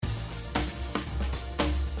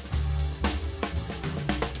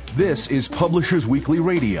This is Publishers Weekly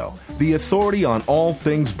Radio, the authority on all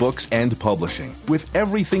things books and publishing, with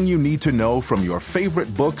everything you need to know from your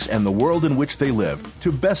favorite books and the world in which they live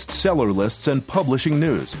to bestseller lists and publishing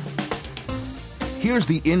news. Here's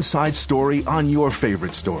the inside story on your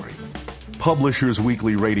favorite story. Publishers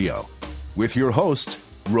Weekly Radio, with your hosts,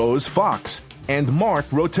 Rose Fox and Mark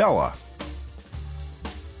Rotella.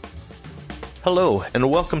 Hello,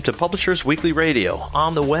 and welcome to Publishers Weekly Radio,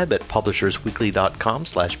 on the web at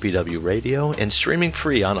publishersweekly.com/pwradio and streaming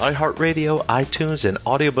free on iHeartRadio, iTunes, and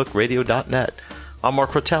audiobookradio.net. I'm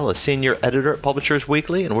Mark Rotella, Senior Editor at Publishers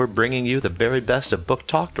Weekly, and we're bringing you the very best of book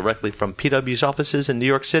talk directly from PW's offices in New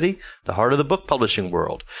York City, the heart of the book publishing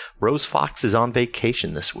world. Rose Fox is on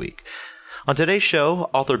vacation this week. On today's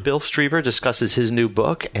show, author Bill Streever discusses his new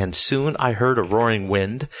book, And Soon I Heard a Roaring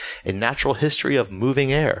Wind, A Natural History of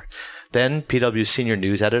Moving Air. Then, PW's senior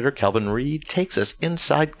news editor, Kelvin Reed, takes us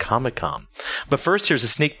inside Comic-Con. But first, here's a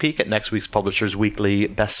sneak peek at next week's Publishers Weekly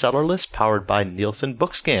bestseller list, powered by Nielsen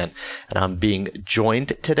Bookscan. And I'm being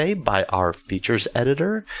joined today by our features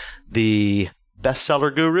editor, the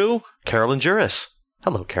bestseller guru, Carolyn Juris.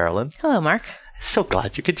 Hello, Carolyn. Hello, Mark. So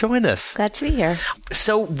glad you could join us. Glad to be here.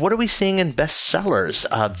 So, what are we seeing in bestsellers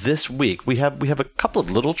this week? We have a couple of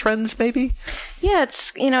little trends, maybe. Yeah,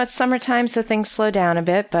 it's summertime, so things slow down a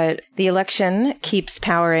bit. But the election keeps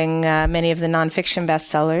powering many of the nonfiction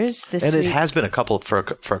bestsellers this week. And it has been a couple for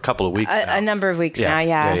a couple of weeks now. A number of weeks now.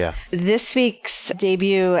 Yeah. This week's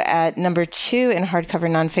debut at number 2 in hardcover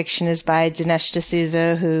nonfiction is by Dinesh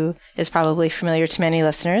D'Souza, who is probably familiar to many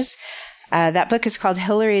listeners. That book is called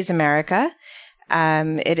Hillary's America.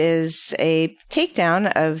 It is a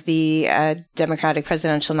takedown of the Democratic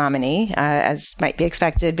presidential nominee, as might be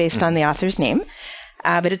expected based on the author's name.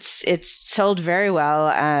 But it's sold very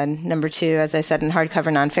well. Number 2, as I said, in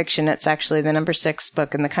hardcover nonfiction, it's actually the number 6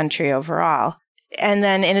 book in the country overall. And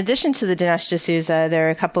then in addition to the Dinesh D'Souza, there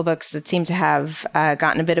are a couple books that seem to have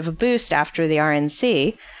gotten a bit of a boost after the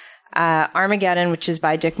RNC. Armageddon, which is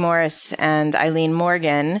by Dick Morris and Eileen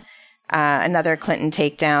Morgan, another Clinton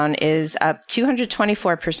takedown, is up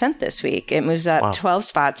 224% this week. It moves up 12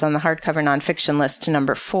 spots on the hardcover nonfiction list to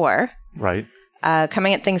number 4. Right.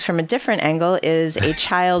 Coming at things from a different angle is A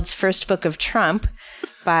Child's First Book of Trump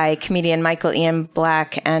by comedian Michael Ian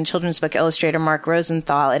Black and children's book illustrator Mark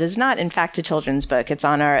Rosenthal. It is not, in fact, a children's book. It's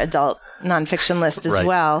on our adult nonfiction list as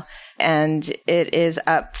well. And it is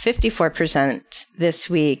up 54% this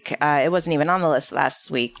week. It wasn't even on the list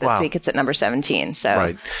last week. This week it's at number 17.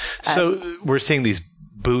 So we're seeing these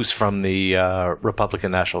boosts from the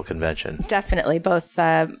Republican National Convention. Definitely, both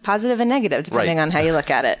positive and negative, depending on how you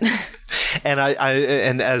look at it. And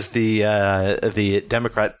and as the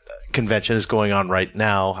Democrat convention is going on right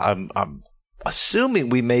now, I'm assuming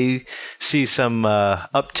we may see some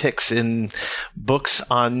upticks in books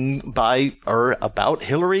by or about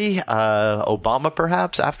Hillary, Obama,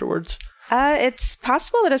 perhaps afterwards. It's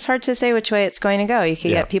possible, but it's hard to say which way it's going to go. You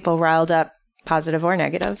can get people riled up, positive or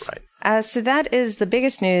negative. Right. So that is the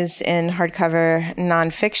biggest news in hardcover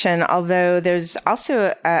nonfiction, although there's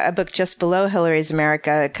also a book just below Hillary's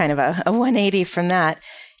America, kind of a 180 from that.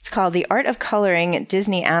 It's called The Art of Coloring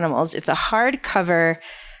Disney Animals. It's a hardcover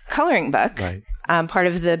coloring book, part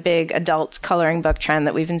of the big adult coloring book trend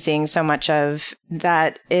that we've been seeing so much of,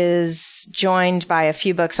 that is joined by a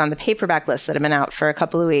few books on the paperback list that have been out for a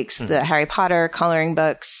couple of weeks. The Harry Potter coloring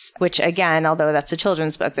books, which again, although that's a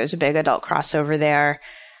children's book, there's a big adult crossover there.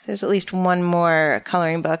 There's at least one more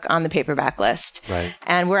coloring book on the paperback list. Right.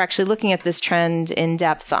 And we're actually looking at this trend in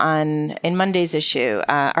depth in Monday's issue.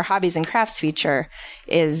 Our Hobbies and Crafts feature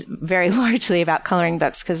is very largely about coloring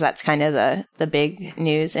books because that's kind of the big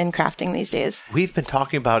news in crafting these days. We've been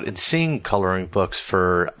talking about and seeing coloring books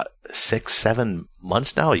for 6-7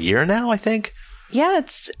 months now, a year now, I think. Yeah,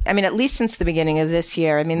 at least since the beginning of this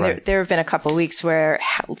year. There have been a couple of weeks where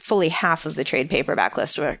fully half of the trade paperback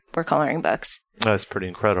list were coloring books. That's pretty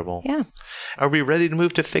incredible. Yeah. Are we ready to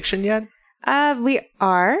move to fiction yet? We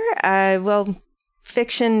are.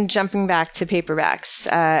 Fiction jumping back to paperbacks.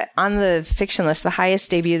 On the fiction list, the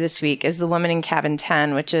highest debut this week is The Woman in Cabin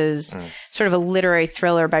 10, which is sort of a literary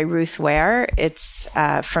thriller by Ruth Ware. It's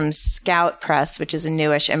from Scout Press, which is a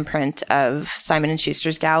newish imprint of Simon &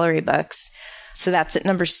 Schuster's Gallery books. So that's at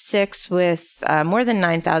number 6 with more than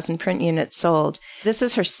 9,000 print units sold. This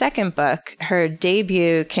is her second book. Her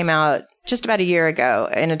debut came out just about a year ago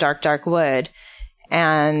in A Dark, Dark Wood.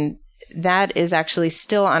 And that is actually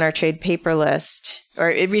still on our trade paper list, or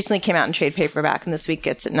it recently came out in trade paperback, and this week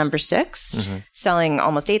it's at number 6, selling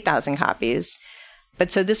almost 8,000 copies.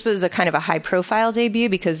 But so this was a kind of a high-profile debut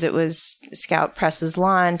because it was Scout Press's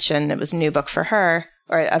launch, and it was a new book for her,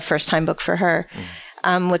 or a first-time book for her.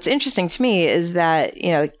 What's interesting to me is that,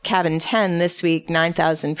 Cabin 10 this week,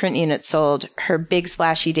 9,000 print units sold. Her big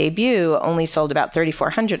splashy debut only sold about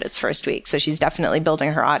 3,400 its first week. So she's definitely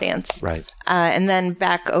building her audience. Right. And then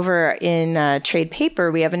back over in trade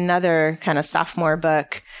paper, we have another kind of sophomore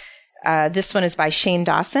book. This one is by Shane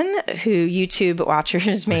Dawson, who YouTube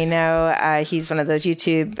watchers may know. He's one of those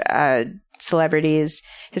YouTube celebrities.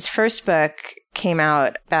 His first book came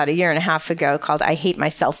out about a year and a half ago called I Hate My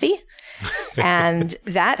Selfie. And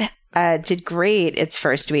that did great its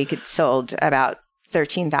first week. It sold about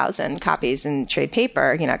 13,000 copies in trade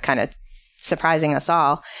paper, kind of surprising us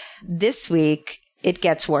all. This week, it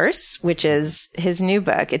gets worse, which is his new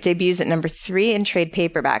book. It debuts at number 3 in trade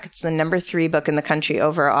paperback. It's the number 3 book in the country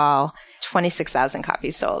overall. 26,000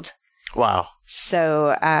 copies sold. Wow.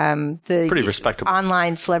 So the pretty respectable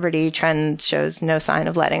online celebrity trend shows no sign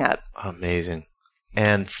of letting up. Amazing.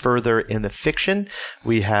 And further in the fiction,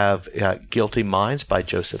 we have Guilty Minds by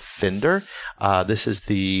Joseph Finder. This is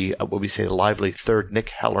the, what we say, lively third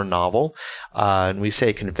Nick Heller novel. And we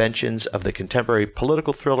say conventions of the contemporary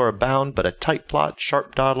political thriller abound, but a tight plot,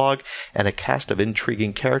 sharp dialogue, and a cast of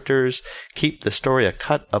intriguing characters keep the story a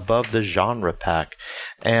cut above the genre pack.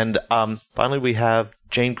 And finally, we have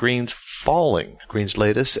Jane Green's Falling. Green's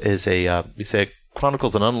latest is we say,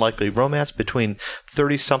 chronicles an unlikely romance between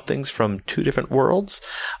 30-somethings from two different worlds.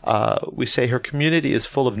 We say her community is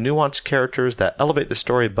full of nuanced characters that elevate the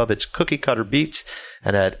story above its cookie-cutter beats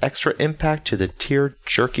and add extra impact to the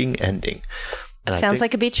tear-jerking ending. And sounds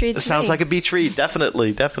like a beach read. Sounds like a beach read.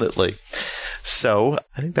 Definitely, definitely. So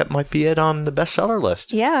I think that might be it on the bestseller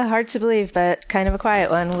list. Yeah, hard to believe, but kind of a quiet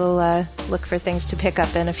one. We'll look for things to pick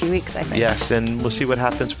up in a few weeks, I think. Yes, and we'll see what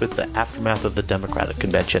happens with the aftermath of the Democratic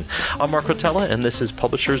Convention. I'm Mark Rotella, and this is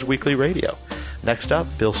Publishers Weekly Radio. Next up,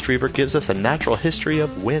 Bill Streever gives us a natural history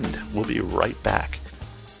of wind. We'll be right back.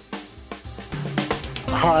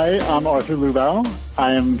 Hi, I'm Arthur Lubau.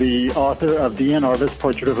 I am the author of D.N. Arvis'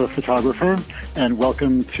 Portrait of a Photographer, and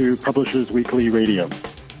welcome to Publishers Weekly Radio.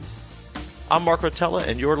 I'm Mark Rotella,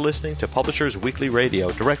 and you're listening to Publishers Weekly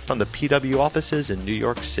Radio, direct from the PW offices in New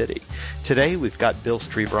York City. Today, we've got Bill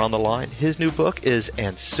Streever on the line. His new book is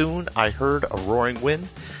And Soon I Heard a Roaring Wind,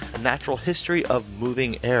 a natural history of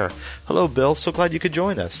moving air. Hello, Bill. So glad you could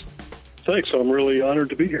join us. Thanks. I'm really honored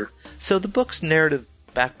to be here. So the book's narrative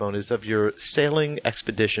backbone is of your sailing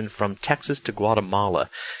expedition from Texas to Guatemala.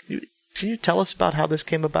 Can you tell us about how this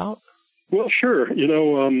came about? Well, sure.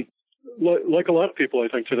 Like a lot of people, I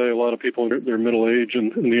think today, a lot of people in their middle age in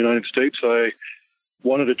the United States, I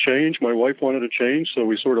wanted to change. My wife wanted to change, so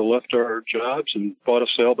we sort of left our jobs and bought a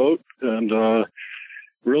sailboat and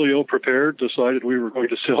really ill-prepared decided we were going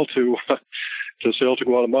to sail to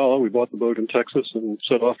Guatemala. We bought the boat in Texas and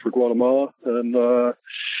set off for Guatemala, and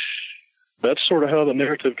that's sort of how the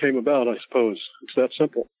narrative came about, I suppose. It's that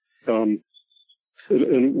simple. And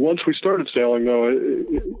once we started sailing, though,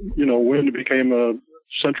 wind became a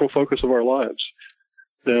central focus of our lives.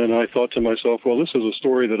 And I thought to myself, well, this is a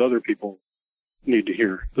story that other people need to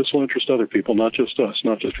hear. This will interest other people, not just us,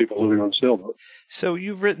 not just people living on sailboats. So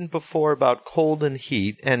you've written before about cold and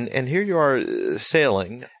heat, and here you are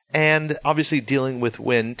sailing and obviously dealing with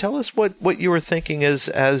wind. Tell us what you were thinking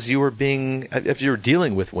as you were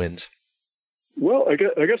dealing with winds. Well, I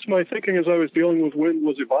guess my thinking as I was dealing with wind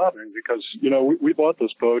was evolving because, we bought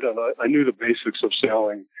this boat and I knew the basics of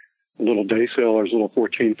sailing, little day sailors, little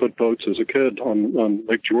 14-foot boats as a kid on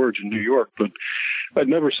Lake George in New York, but I'd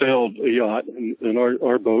never sailed a yacht. And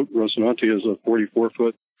our boat, Rocinante, is a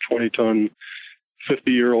 44-foot, 20-ton,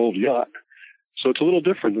 50-year-old yacht. So it's a little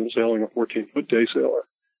different than sailing a 14-foot day sailor.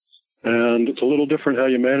 And it's a little different how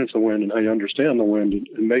you manage the wind and how you understand the wind.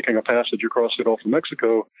 And making a passage across the Gulf of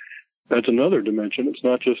Mexico, that's another dimension. It's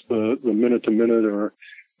not just the minute-to-minute or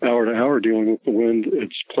hour-to-hour dealing with the wind.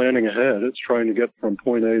 It's planning ahead. It's trying to get from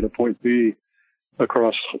point A to point B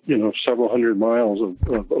across, several hundred miles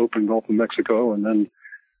of open Gulf of Mexico and then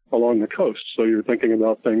along the coast. So you're thinking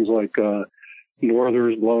about things like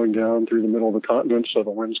northers blowing down through the middle of the continent, so the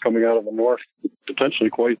wind's coming out of the north potentially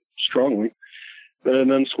quite strongly.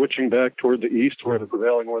 And then switching back toward the east where the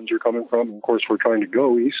prevailing winds are coming from. And of course, we're trying to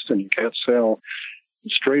go east, and you can't sail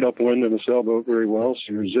straight upwind in a sailboat very well,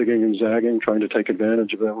 so you're zigging and zagging, trying to take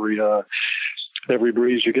advantage of every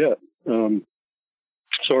breeze you get.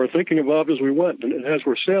 So our thinking evolved as we went, and as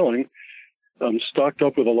we're sailing, I'm stocked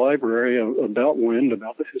up with a library about wind,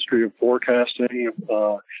 about the history of forecasting,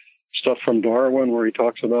 stuff from Darwin where he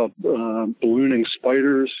talks about ballooning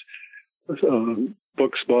spiders,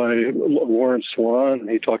 books by Lawrence Swan, and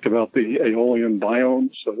he talked about the Aeolian biome.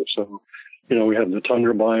 So we have the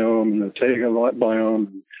tundra biome and the taiga biome,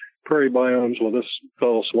 and prairie biomes. Well, this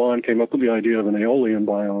fellow Swan came up with the idea of an aeolian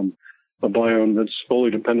biome, a biome that's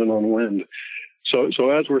fully dependent on wind. So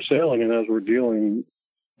as we're sailing and as we're dealing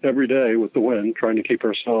every day with the wind, trying to keep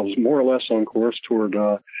ourselves more or less on course toward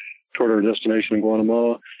our destination in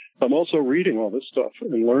Guatemala, I'm also reading all this stuff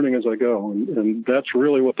and learning as I go. And that's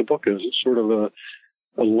really what the book is. It's sort of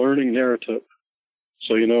a learning narrative.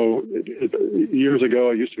 So, years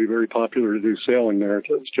ago, it used to be very popular to do sailing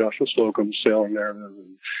narratives, Joshua Slocum's sailing narrative,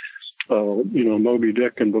 and, Moby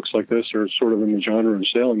Dick and books like this are sort of in the genre of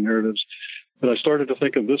sailing narratives. And I started to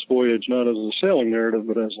think of this voyage not as a sailing narrative,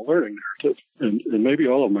 but as a learning narrative. And maybe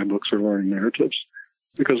all of my books are learning narratives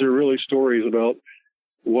because they're really stories about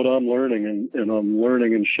what I'm learning, and I'm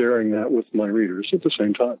learning and sharing that with my readers at the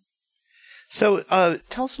same time. So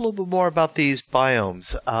tell us a little bit more about these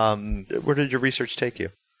biomes. Where did your research take you?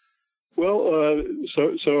 Well,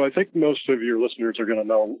 so I think most of your listeners are going to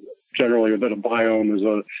know generally that a biome is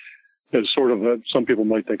sort of some people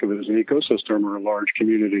might think of it as an ecosystem or a large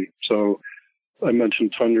community. So I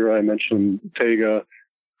mentioned tundra, I mentioned taiga,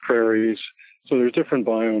 prairies. So there's different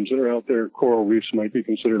biomes that are out there. Coral reefs might be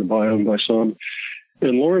considered a biome by some.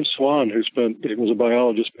 And Lawrence Swan, he was a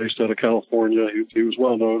biologist based out of California. He was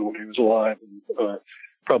well known when he was alive, and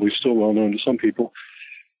probably still well known to some people.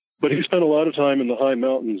 But he spent a lot of time in the high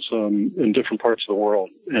mountains in different parts of the world.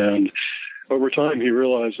 And over time, he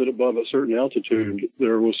realized that above a certain altitude,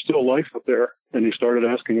 there was still life up there. And he started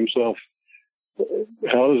asking himself,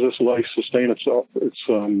 how does this life sustain itself?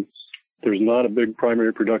 There's not a big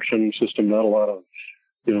primary production system, not a lot of,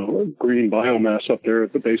 green biomass up there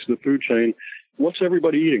at the base of the food chain. What's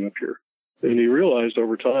everybody eating up here? And he realized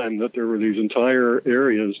over time that there were these entire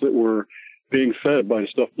areas that were being fed by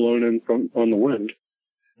stuff blown in on the wind.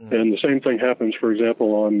 Mm. And the same thing happens, for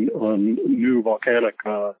example, on new volcanic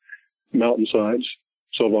mountainsides.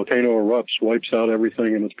 So a volcano erupts, wipes out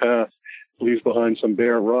everything in its path, leaves behind some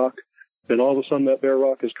bare rock, and all of a sudden that bare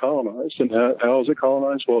rock is colonized. And how is it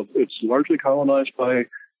colonized? Well, it's largely colonized by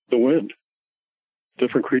the wind.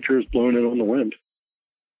 Different creatures blown in on the wind.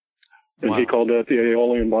 And wow. He called that the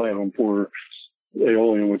aeolian biome, for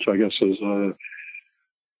aeolian, which I guess is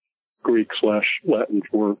Greek/Latin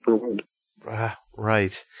for wind.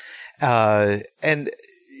 Right. And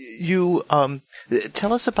you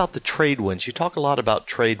tell us about the trade winds. You talk a lot about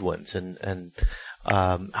trade winds and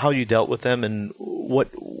how you dealt with them, and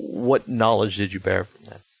what knowledge did you bear from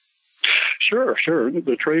them? Sure.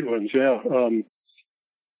 The trade winds, yeah.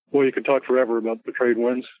 Well, you could talk forever about the trade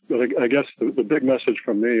winds, but I guess the big message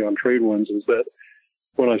from me on trade winds is that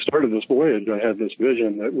when I started this voyage, I had this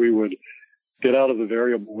vision that we would get out of the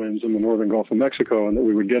variable winds in the northern Gulf of Mexico and that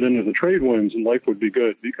we would get into the trade winds and life would be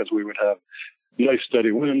good because we would have nice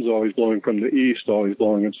steady winds always blowing from the east, always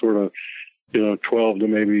blowing at sort of, 12 to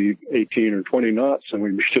maybe 18 or 20 knots, and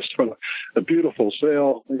we'd be just on a beautiful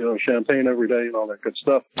sail, champagne every day and all that good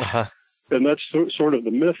stuff. Uh-huh. And that's sort of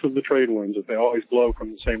the myth of the trade winds, that they always blow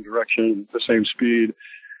from the same direction, the same speed.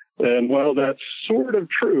 And while that's sort of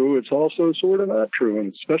true, it's also sort of not true,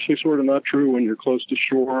 and especially sort of not true when you're close to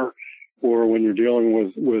shore or when you're dealing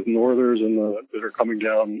with northers that are coming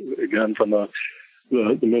down, again, from the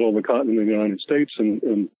middle of the continent of the United States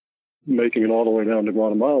and making it all the way down to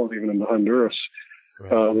Guatemala, even into Honduras, right.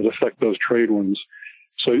 That affect those trade winds.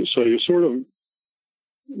 So we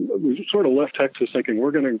sort of left Texas thinking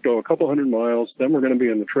we're going to go a couple hundred miles, then we're going to be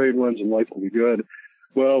in the trade winds and life will be good.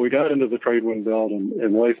 Well, we got into the trade wind belt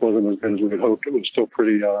and life wasn't as good as we had hoped. It was still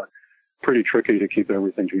pretty tricky to keep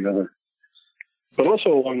everything together. But also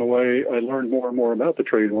along the way, I learned more and more about the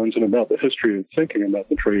trade winds and about the history of thinking about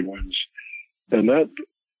the trade winds. And that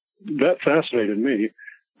fascinated me.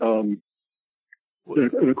 And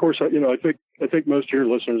of course, I think most of your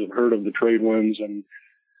listeners have heard of the trade winds and,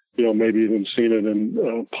 maybe even seen it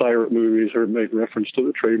in pirate movies or made reference to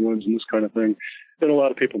the trade winds and this kind of thing. And a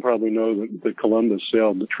lot of people probably know that Columbus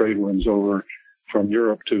sailed the trade winds over from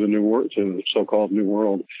Europe to the so-called New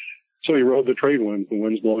World. So he rode the trade winds, the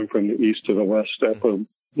winds blowing from the east to the west at the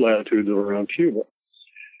latitudes of around Cuba.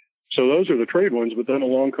 So those are the trade winds, but then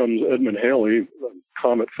along comes Edmund Halley,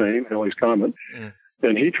 comet fame, Halley's Comet,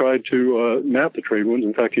 and he tried to map the trade winds.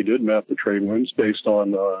 In fact, he did map the trade winds based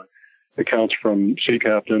on accounts from sea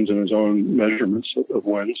captains and his own measurements of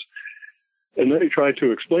winds. And then he tried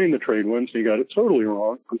to explain the trade winds, and he got it totally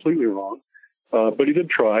wrong, completely wrong. But he did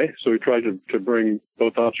try, so he tried to bring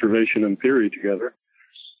both observation and theory together.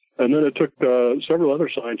 And then it took several other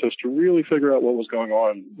scientists to really figure out what was going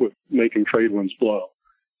on with making trade winds blow.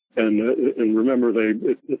 And remember,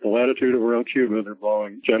 at the latitude of around Cuba, they're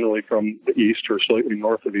blowing generally from the east or slightly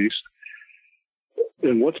north of east.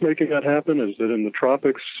 And what's making that happen is that in the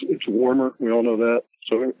tropics, it's warmer. We all know that.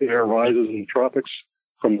 So air rises in the tropics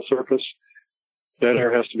from the surface. That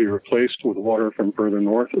air has to be replaced with water from further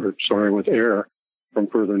north, with air from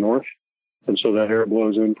further north. And so that air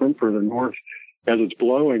blows in from further north. As it's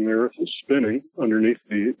blowing, the Earth is spinning underneath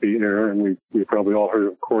the air, and we probably all heard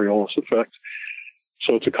of Coriolis effect.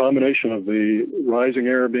 So it's a combination of the rising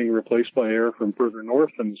air being replaced by air from further north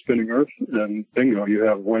and the spinning Earth, and bingo, you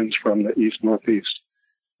have winds from the east-northeast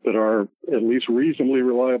that are at least reasonably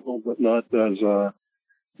reliable, but not as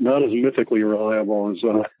mythically reliable as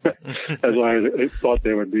as I thought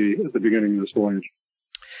they would be at the beginning of this voyage.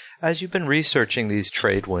 As you've been researching these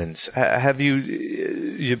trade winds, have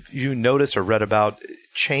you noticed or read about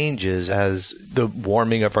changes as the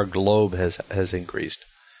warming of our globe has increased?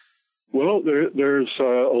 Well, there's a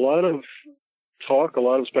lot of talk, a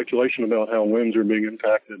lot of speculation about how winds are being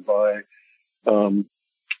impacted by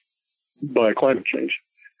climate change.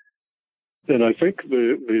 And I think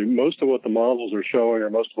the most of what the models are showing, or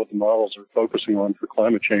most of what the models are focusing on for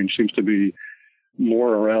climate change, seems to be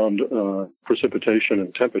more around precipitation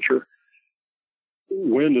and temperature.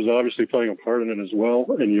 Wind is obviously playing a part in it as well,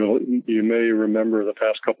 and you may remember the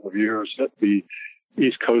past couple of years that the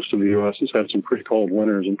east coast of the U.S. has had some pretty cold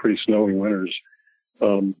winters and pretty snowy winters.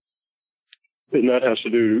 And that has to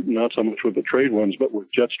do not so much with the trade winds, but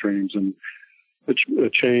with jet streams and a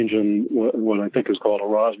change in what I think is called a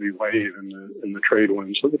Rossby wave in the trade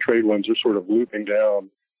winds. So the trade winds are sort of looping down.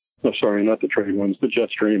 No, sorry, not the trade winds. The jet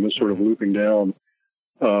stream is sort of looping down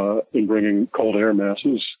and bringing cold air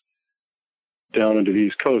masses down into the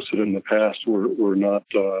East Coast that in the past were not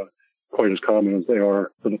quite as common as they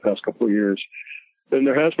are for the past couple of years. And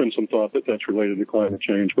there has been some thought that that's related to climate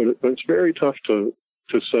change, but it's very tough to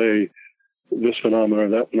say this phenomena or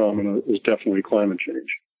that phenomena is definitely climate change.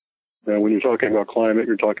 Now, when you're talking about climate,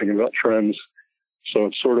 you're talking about trends. So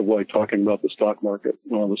it's sort of like talking about the stock market.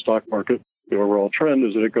 Well, the stock market, the overall trend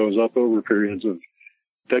is that it goes up over periods of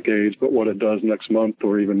decades, but what it does next month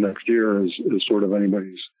or even next year is sort of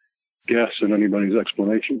anybody's guess and anybody's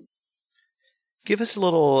explanation. Give us a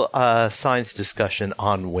little science discussion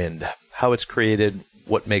on wind, how it's created,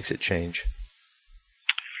 what makes it change.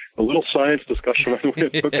 A little science discussion on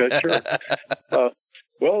wind. Okay, sure.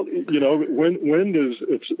 Well, wind is,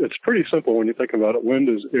 it's pretty simple when you think about it. Wind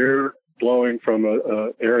is air blowing from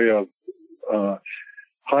an area of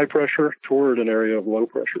high pressure toward an area of low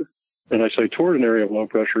pressure. And I say toward an area of low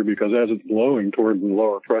pressure because as it's blowing toward the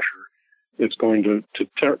lower pressure, it's going to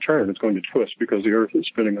turn, it's going to twist because the Earth is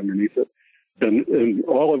spinning underneath it. And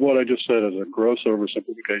all of what I just said is a gross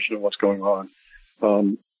oversimplification of what's going on.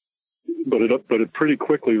 But it pretty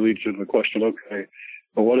quickly leads you to the question, okay,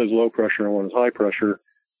 well, what is low pressure and what is high pressure?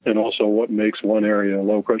 And also what makes one area a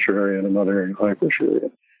low pressure area and another area a high pressure area.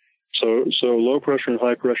 So low pressure and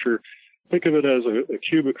high pressure, think of it as a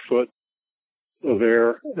cubic foot of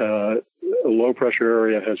air. A low pressure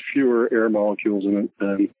area has fewer air molecules in it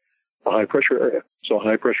than a high pressure area. So a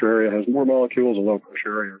high pressure area has more molecules, a low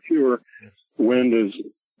pressure area fewer. Yes. Wind is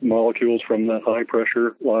molecules from that high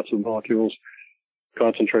pressure, lots of molecules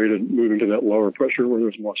concentrated, moving to that lower pressure where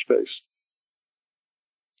there's more space.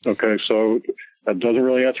 Okay, so that doesn't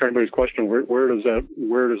really answer anybody's question. Where does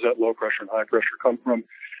that low pressure and high pressure come from?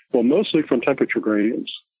 Well, mostly from temperature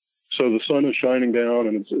gradients. So the sun is shining down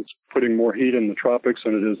and it's putting more heat in the tropics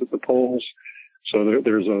than it is at the poles. So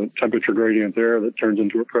there's a temperature gradient there that turns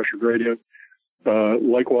into a pressure gradient.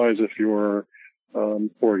 Likewise, if you're,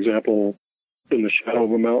 for example, in the shadow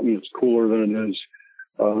of a mountain, it's cooler than it is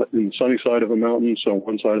in the sunny side of a mountain. So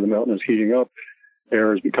one side of the mountain is heating up.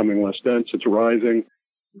 Air is becoming less dense. It's rising.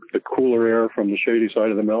 The cooler air from the shady side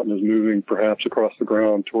of the mountain is moving perhaps across the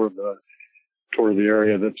ground toward the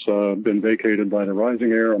area that's been vacated by the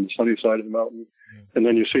rising air on the sunny side of the mountain. And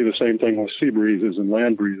then you see the same thing with sea breezes and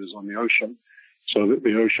land breezes on the ocean. So that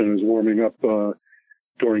the ocean is warming up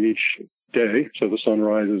during each day. So the sun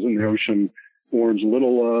rises and the ocean warms a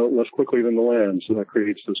little less quickly than the land. So that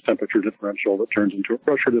creates this temperature differential that turns into a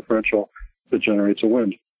pressure differential that generates a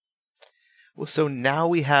wind. Well, so now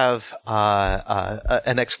we have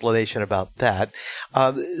an explanation about that.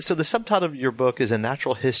 So the subtitle of your book is A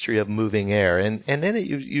Natural History of Moving Air. And in it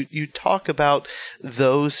you talk about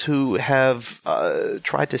those who have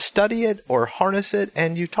tried to study it or harness it,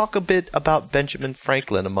 and you talk a bit about Benjamin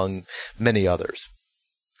Franklin among many others.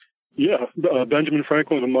 Yeah, Benjamin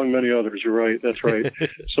Franklin among many others. You're right. That's right.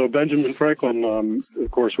 So Benjamin Franklin,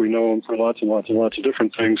 of course, we know him for lots and lots and lots of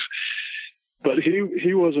different things. But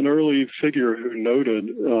he was an early figure who noted,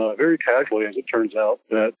 very casually as it turns out,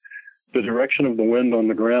 that the direction of the wind on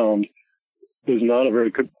the ground is not a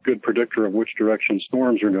very good predictor of which direction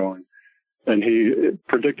storms are going. And he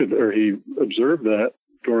predicted, or he observed that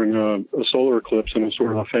during a solar eclipse in a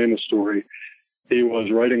sort of a famous story. He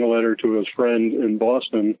was writing a letter to his friend in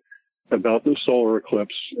Boston about the solar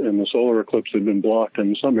eclipse, and the solar eclipse had been blocked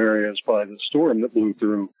in some areas by the storm that blew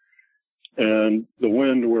through. And the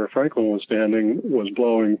wind where Franklin was standing was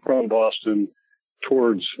blowing from Boston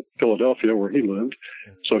towards Philadelphia, where he lived.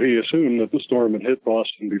 So he assumed that the storm had hit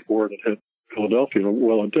Boston before it had hit Philadelphia.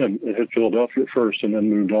 Well, it didn't. It hit Philadelphia first and then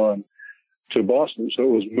moved on to Boston. So it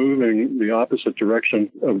was moving the opposite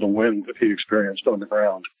direction of the wind that he experienced on the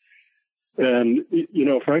ground. And, you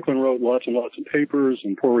know, Franklin wrote lots and lots of papers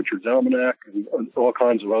and Poor Richard's Almanac and all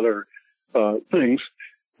kinds of other things,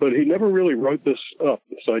 but he never really wrote this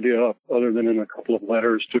idea up, other than in a couple of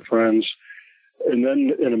letters to friends. And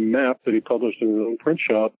then in a map that he published in his own print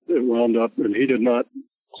shop, it wound up, and he did not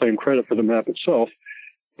claim credit for the map itself,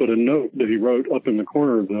 but a note that he wrote up in the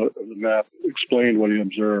corner of the map explained what he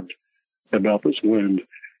observed about this wind.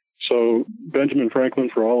 So Benjamin Franklin,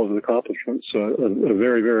 for all of his accomplishments, a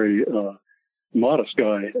very, very modest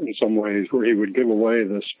guy in some ways, where he would give away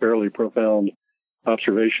this fairly profound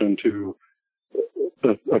observation to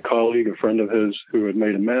a colleague, a friend of his, who had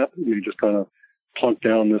made a map, and he just kind of plunked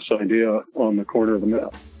down this idea on the corner of the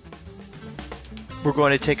map. We're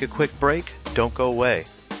going to take a quick break. Don't go away.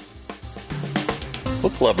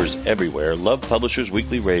 Book lovers everywhere love Publishers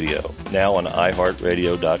Weekly Radio, now on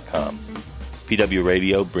iHeartRadio.com. PW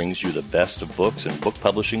Radio brings you the best of books and book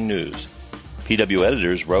publishing news. PW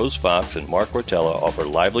editors Rose Fox and Mark Rotella offer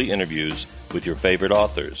lively interviews with your favorite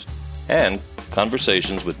authors and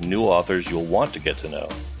conversations with new authors you'll want to get to know.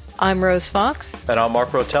 I'm Rose Fox. And I'm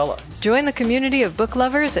Mark Rotella. Join the community of book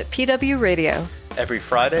lovers at PW Radio. Every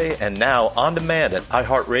Friday and now on demand at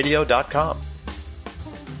iHeartRadio.com.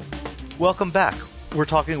 Welcome back. We're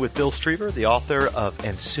talking with Bill Streever, the author of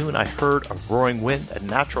And Soon I Heard a Roaring Wind, A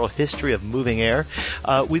Natural History of Moving Air.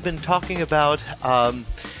 We've been talking about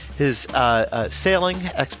his sailing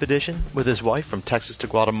expedition with his wife from Texas to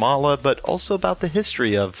Guatemala, but also about the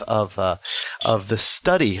history of the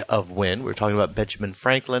study of wind. We're talking about Benjamin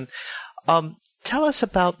Franklin. Tell us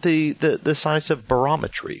about the science of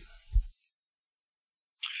barometry.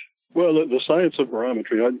 Well, the science of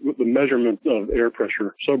barometry, the measurement of air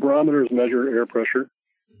pressure. So barometers measure air pressure,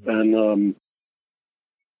 and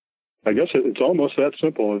I guess it's almost that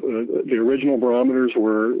simple. The original barometers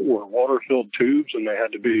were water-filled tubes, and they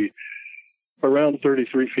had to be around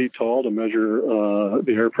 33 feet tall to measure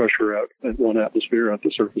the air pressure at 1 atmosphere at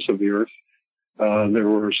the surface of the Earth. There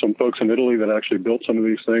were some folks in Italy that actually built some of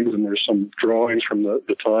these things, and there's some drawings from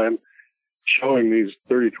the time showing these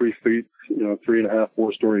 33 feet, 3.5,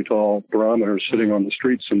 4-story tall barometers sitting on the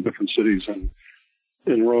streets in different cities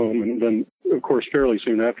in Rome. And then, of course, fairly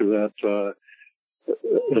soon after that,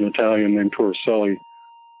 an Italian named Torricelli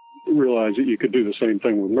realized that you could do the same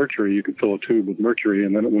thing with mercury. You could fill a tube with mercury,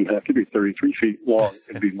 and then it wouldn't have to be 33 feet long.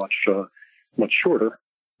 It'd be much shorter.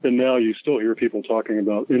 And now you still hear people talking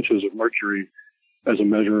about inches of mercury as a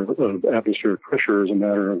measure of atmospheric pressure, as a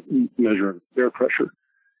matter of measure of air pressure.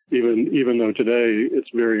 Even though today it's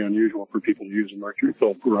very unusual for people to use a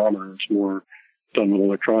mercury-filled barometer, it's more done with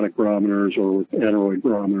electronic barometers or with aneroid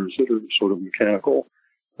barometers that are sort of mechanical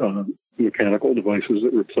devices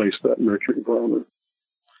that replace that mercury barometer.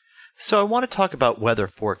 So I want to talk about weather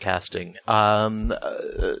forecasting.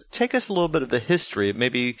 Take us a little bit of the history.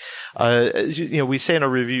 Maybe, we say in our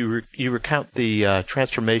review, you recount the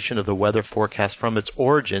transformation of the weather forecast from its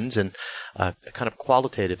origins and a kind of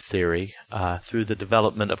qualitative theory through the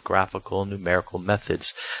development of graphical and numerical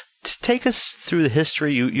methods. Take us through the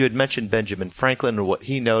history. You had mentioned Benjamin Franklin and what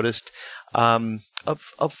he noticed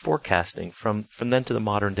of forecasting from then to the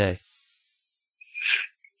modern day.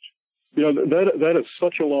 That is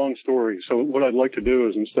such a long story. So what I'd like to do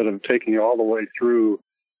is, instead of taking you all the way through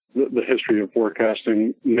the history of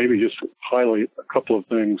forecasting, maybe just highlight a couple of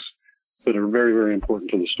things that are very, very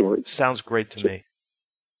important to the story. Sounds great to me.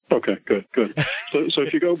 Okay, good. So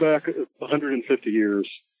if you go back 150 years,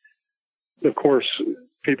 of course,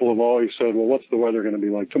 people have always said, well, what's the weather going to be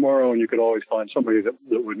like tomorrow? And you could always find somebody that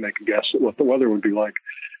would make a guess at what the weather would be like.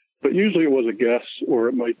 But usually it was a guess, or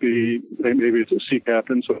it might be, maybe it's a sea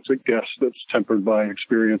captain, so it's a guess that's tempered by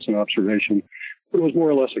experience and observation. But it was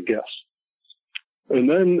more or less a guess. And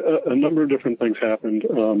then a number of different things happened,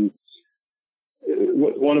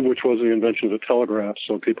 one of which was the invention of the telegraph,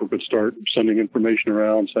 so people could start sending information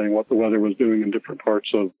around saying what the weather was doing in different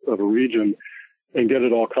parts of a region and get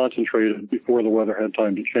it all concentrated before the weather had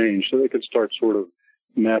time to change, so they could start sort of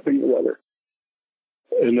mapping the weather.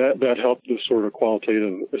 And that helped this sort of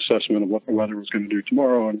qualitative assessment of what the weather was going to do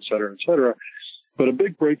tomorrow, and et cetera, et cetera. But a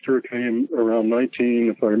big breakthrough came around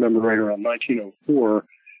if I remember right, around 1904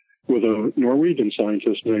 with a Norwegian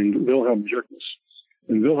scientist named Wilhelm Jerknes.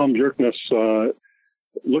 And Wilhelm Jerknes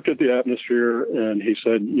looked at the atmosphere and he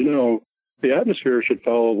said, the atmosphere should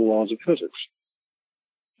follow the laws of physics,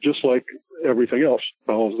 just like everything else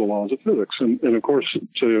follows the laws of physics. And of course,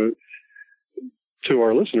 to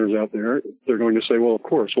our listeners out there, they're going to say, well, of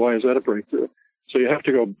course, why is that a breakthrough? So you have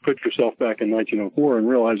to go put yourself back in 1904 and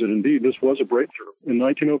realize that indeed this was a breakthrough. In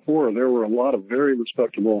 1904, there were a lot of very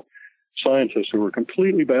respectable scientists who were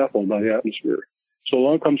completely baffled by the atmosphere. So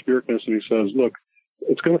along comes Bjerknes and he says, look,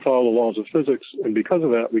 it's going to follow the laws of physics, and because of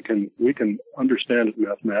that, we can understand it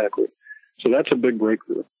mathematically. So that's a big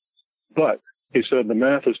breakthrough. But he said the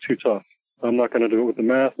math is too tough. I'm not going to do it with the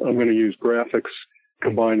math. I'm going to use graphics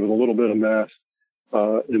combined with a little bit of math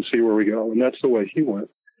and see where we go. And that's the way he went.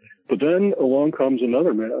 But then along comes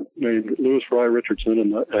another man named Louis Fry Richardson,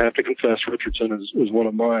 and I have to confess, Richardson is one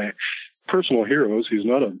of my personal heroes. He's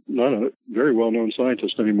not a very well-known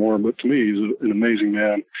scientist anymore, but to me, he's an amazing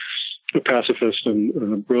man, a pacifist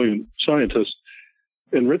and a brilliant scientist.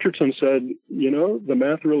 And Richardson said, the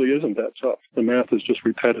math really isn't that tough. The math is just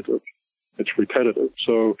repetitive. It's repetitive.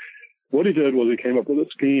 So what he did was he came up with a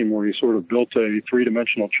scheme where he sort of built a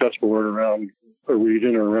three-dimensional chessboard around a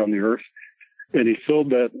region or around the Earth. And he filled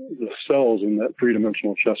the cells in that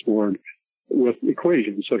three-dimensional chessboard with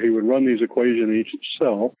equations. So he would run these equations in each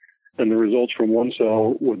cell, and the results from one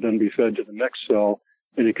cell would then be fed to the next cell,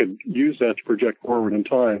 and he could use that to project forward in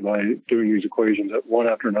time by doing these equations at one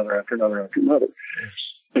after another, after another, after another.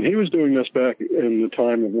 And he was doing this back in the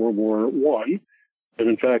time of World War I. And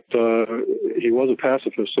in fact, he was a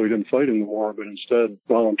pacifist, so he didn't fight in the war, but instead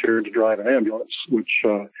volunteered to drive an ambulance, which,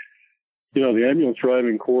 the ambulance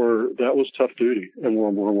driving corps, that was tough duty in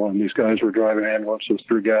World War I. These guys were driving ambulances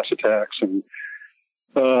through gas attacks and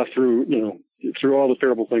through all the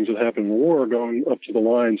terrible things that happened in the war, going up to the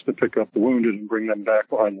lines to pick up the wounded and bring them back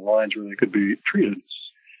behind the lines where they could be treated.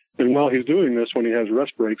 And while he's doing this, when he has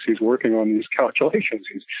rest breaks, he's working on these calculations.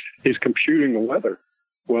 He's computing the weather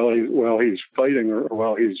while he's fighting or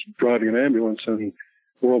while he's driving an ambulance. In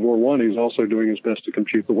World War I, he's also doing his best to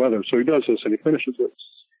compute the weather. So he does this and he finishes it.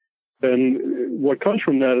 And what comes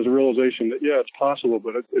from that is a realization that, it's possible,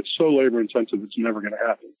 but it's so labor intensive, it's never going to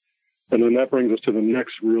happen. And then that brings us to the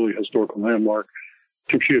next really historical landmark,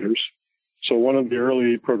 computers. So one of the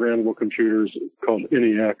early programmable computers called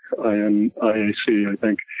ENIAC, I-N-I-A-C, I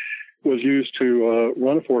think, was used to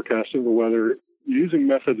run a forecast of the weather using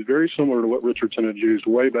methods very similar to what Richardson had used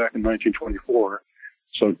way back in 1924.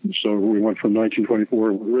 So we went from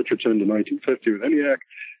 1924 with Richardson to 1950 with ENIAC.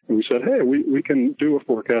 And we said, hey, we can do a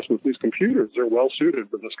forecast with these computers. They're well suited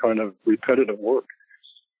for this kind of repetitive work.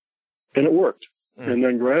 And it worked. And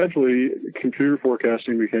then gradually, computer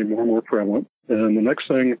forecasting became more and more prevalent. And the next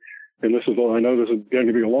thing, and I know this is going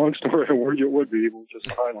to be a long story, I warned you it would be, we'll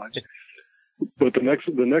just highlight. But the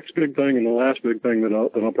next big thing and the last big thing that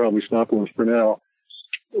I'll probably stop with for now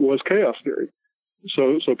was chaos theory.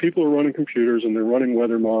 So people are running computers and they're running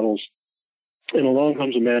weather models. And along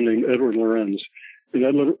comes a man named Edward Lorenz. And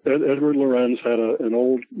Edward Lorenz had an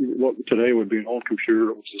old, what today would be an old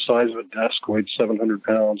computer. It was the size of a desk, weighed 700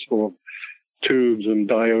 pounds, full of tubes and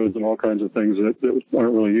diodes and all kinds of things that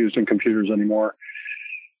aren't really used in computers anymore.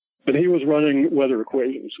 But he was running weather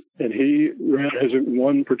equations, and he ran his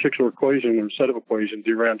one particular equation or set of equations.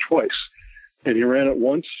 He ran twice, and he ran it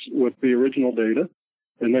once with the original data,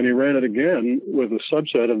 and then he ran it again with a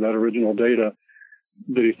subset of that original data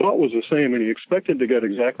that he thought was the same, and he expected to get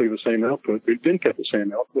exactly the same output, but he didn't get the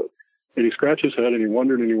same output. And he scratched his head and he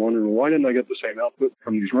wondered, well, why didn't I get the same output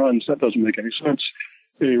from these runs? That doesn't make any sense.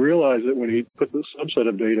 And he realized that when he put this subset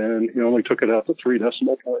of data in, he only took it out to 3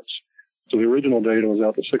 decimal points. So the original data was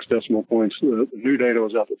out to 6 decimal points. The new data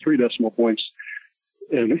was out to 3 decimal points.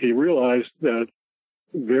 And he realized that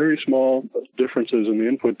very small differences in the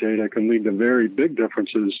input data can lead to very big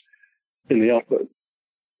differences in the output.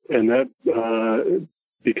 And that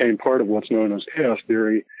became part of what's known as chaos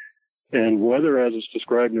theory. And weather, as it's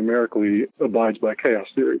described numerically, abides by chaos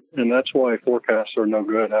theory. And that's why forecasts are no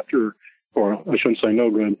good or I shouldn't say no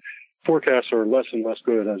good. Forecasts are less and less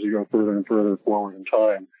good as you go further and further forward in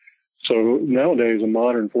time. So nowadays, a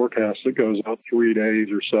modern forecast that goes out 3 days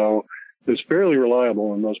or so is fairly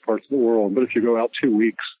reliable in most parts of the world. But if you go out 2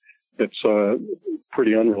 weeks, it's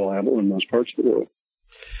pretty unreliable in most parts of the world.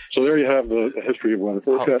 So there you have the history of weather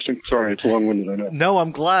forecasting. Sorry, it's long-winded, I know. No,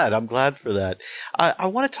 I'm glad. I'm glad for that. I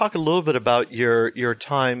want to talk a little bit about your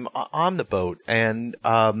time on the boat and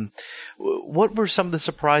what were some of the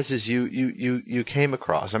surprises you came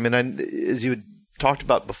across? I mean, as you talked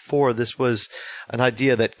about before, this was an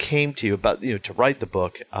idea that came to you about, to write the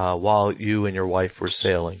book while you and your wife were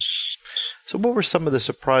sailing. So what were some of the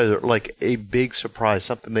surprises, or like a big surprise,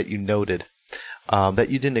 something that you noted that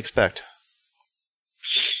you didn't expect?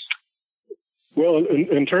 Well,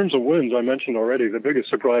 in terms of winds, I mentioned already, the biggest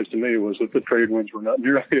surprise to me was that the trade winds were not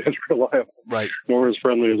nearly as reliable, right, nor as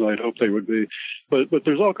friendly as I'd hoped they would be. But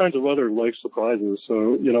there's all kinds of other life surprises.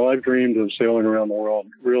 So, I've dreamed of sailing around the world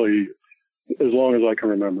really as long as I can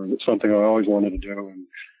remember. It's something I always wanted to do. And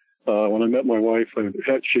when I met my wife,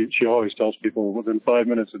 she always tells people within 5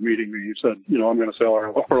 minutes of meeting me, said, I'm going to sail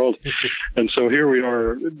around the world. And so here we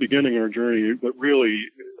are beginning our journey, but really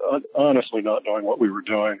honestly not knowing what we were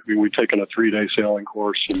doing. I mean, we'd taken a 3-day sailing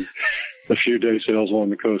course and a few day sails along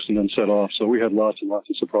the coast and then set off. So we had lots and lots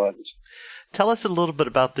of surprises. Tell us a little bit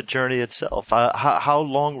about the journey itself. How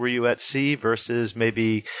long were you at sea versus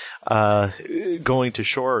maybe going to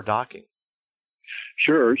shore or docking?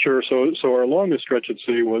 Sure. So our longest stretch at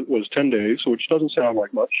sea was 10 days, which doesn't sound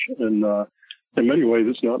like much. And in many ways,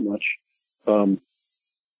 it's not much.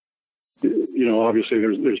 Obviously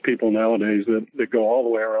there's people nowadays that go all the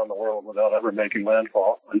way around the world without ever making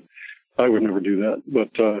landfall. And I would never do that. But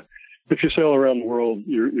if you sail around the world,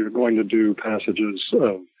 you're going to do passages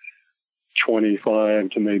of 25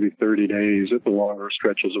 to maybe 30 days at the longer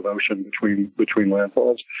stretches of ocean between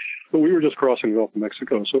landfalls. But we were just crossing the Gulf of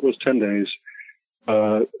Mexico, so it was 10 days.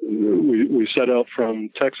 We set out from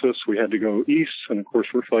Texas. We had to go east, and of course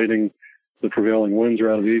we're fighting the prevailing winds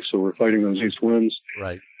are out of the east, so we're fighting those east winds.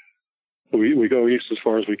 Right. We go east as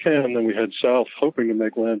far as we can, and then we head south, hoping to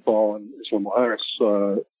make landfall in Isla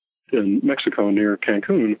Mujeres, in Mexico near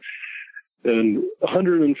Cancun. And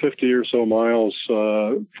 150 or so miles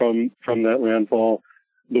from that landfall,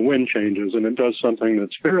 the wind changes, and it does something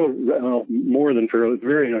that's more than fairly,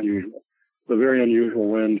 very unusual. A very unusual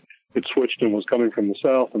wind. It switched and was coming from the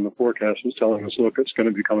south, and the forecast was telling us, look, it's going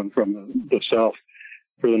to be coming from the south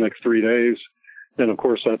for the next 3 days. And of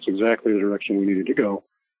course, that's exactly the direction we needed to go.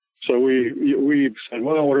 So we said,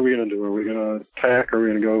 well, what are we going to do? Are we going to tack? Or are we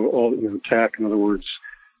going to go tack? In other words,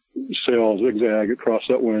 sail zigzag across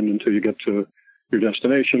that wind until you get to your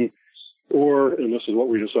destination. Or, and this is what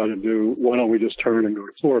we decided to do, why don't we just turn and go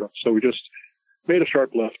to Florida? So we just made a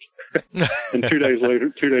sharp left. And 2 days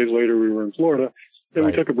later, we were in Florida. And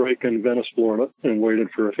we took a break in Venice, Florida, and waited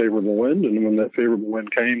for a favorable wind. And when that favorable wind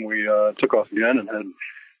came, we took off again and had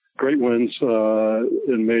great winds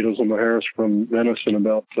and made Isla Mujeres from Venice in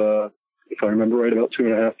about, if I remember right, about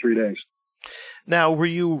 2.5, 3 days. Now, were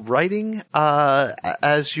you writing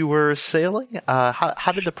as you were sailing?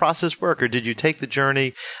 How did the process work? Or did you take the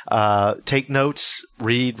journey, take notes,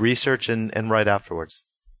 read, research, and write afterwards?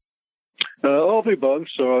 All of the above.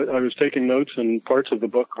 So I was taking notes, and parts of the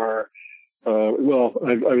book are, I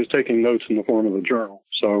was taking notes in the form of a journal.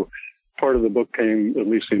 So part of the book came, at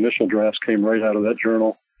least the initial drafts came right out of that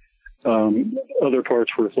journal. Other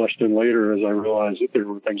parts were fleshed in later as I realized that there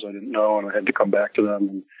were things I didn't know, and I had to come back to them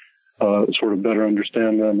and sort of better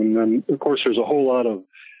understand them. And then, of course, there's a whole lot of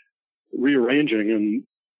rearranging, and,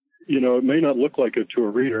 it may not look like it to a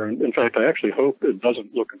reader. In fact, I actually hope it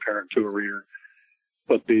doesn't look apparent to a reader.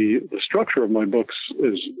 But the structure of my books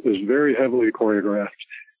is very heavily choreographed,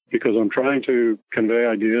 because I'm trying to convey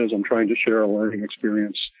ideas. I'm trying to share a learning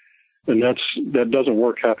experience, and that doesn't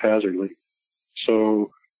work haphazardly.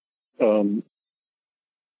 So,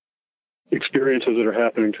 experiences that are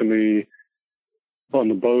happening to me on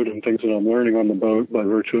the boat and things that I'm learning on the boat by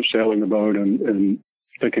virtue of sailing the boat and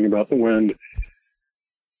thinking about the wind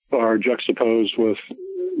are juxtaposed with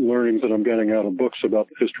learnings that I'm getting out of books about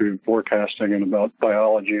the history of forecasting and about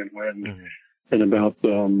biology and wind, mm-hmm. and about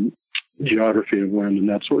geography of wind and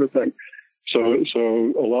that sort of thing. So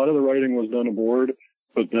a lot of the writing was done aboard,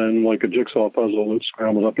 but then like a jigsaw puzzle that's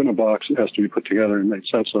scrambled up in a box, it has to be put together and made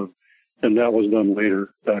sense of. And that was done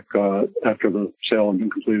later, back after the sail had been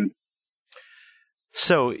completed.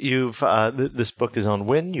 So you've this book is on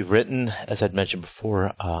wind. You've written, as I'd mentioned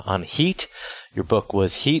before, on heat. Your book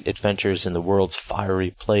was Heat: Adventures in the World's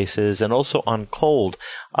Fiery Places, and also on cold.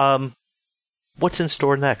 What's in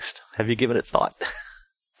store next? Have you given it thought?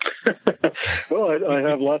 Well, I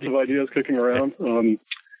have lots of ideas kicking around.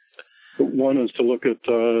 One is to look at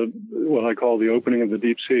what I call the opening of the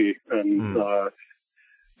deep sea, and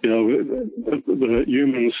the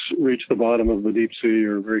humans reached the bottom of the deep sea,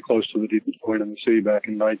 or very close to the deepest point in the sea, back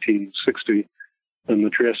in 1960 in the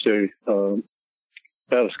Trieste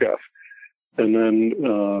bathyscaphe. And then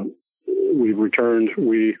we've returned,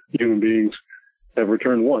 we human beings have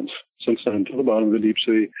returned once since then to the bottom of the deep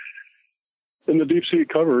sea. And the deep sea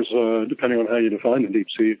covers, depending on how you define the deep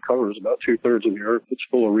sea, it covers about 2/3 of the Earth. It's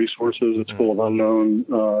full of resources. It's full of unknown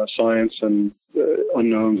science and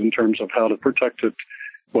unknowns in terms of how to protect it,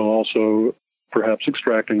 while also perhaps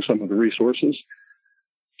extracting some of the resources.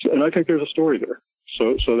 And I think there's a story there.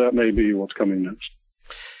 So that may be what's coming next.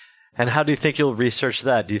 And how do you think you'll research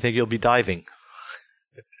that? Do you think you'll be diving?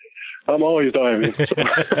 I'm always diving.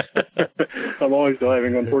 I'm always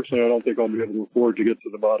diving. Unfortunately, I don't think I'll be able to afford to get to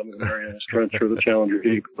the bottom of the Marianas Trench or the Challenger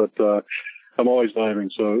Deep, but I'm always diving,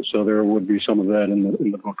 so there would be some of that in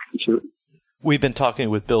the book for certain. We've been talking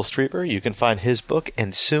with Bill Streever. You can find his book,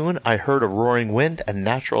 And Soon I Heard a Roaring Wind, A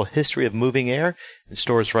Natural History of Moving Air, in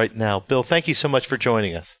stores right now. Bill, thank you so much for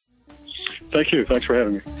joining us. Thank you. Thanks for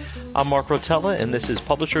having me. I'm Mark Rotella, and this is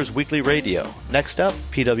Publishers Weekly Radio. Next up,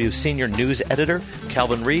 PW Senior News Editor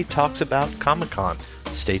Calvin Reed talks about Comic-Con.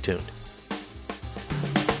 Stay tuned.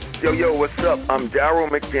 Yo, what's up? I'm Darryl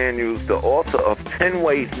McDaniels, the author of 10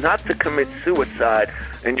 Ways Not to Commit Suicide,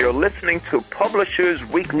 and you're listening to Publishers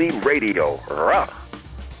Weekly Radio. Rah.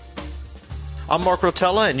 I'm Mark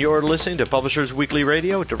Rotella, and you're listening to Publishers Weekly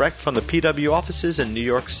Radio, direct from the PW offices in New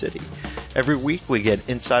York City. Every week, we get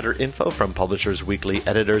insider info from Publishers Weekly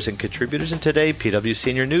editors and contributors, and today, PW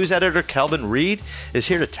Senior News Editor Calvin Reed is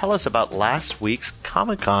here to tell us about last week's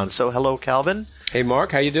Comic-Con. So, hello, Calvin. Hey,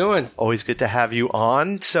 Mark. How you doing? Always good to have you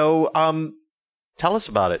on. So, tell us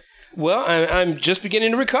about it. Well, I'm just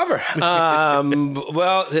beginning to recover.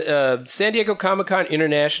 San Diego Comic-Con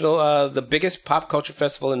International, the biggest pop culture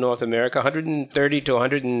festival in North America, 130 to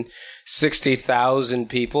 160,000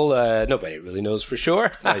 people. Nobody really knows for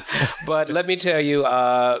sure. Right. But let me tell you,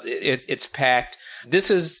 it's packed. This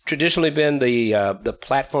has traditionally been the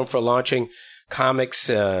platform for launching comics,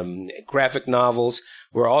 graphic novels.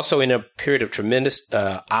 We're also in a period of tremendous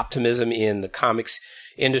optimism in the comics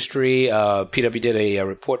industry. PW did a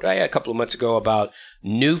report a couple of months ago about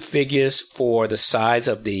new figures for the size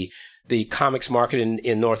of the comics market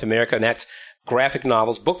in North America, and that's graphic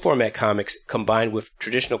novels, book format comics combined with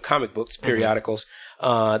traditional comic books, periodicals.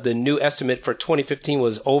 The new estimate for 2015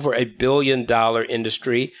 was over $1 billion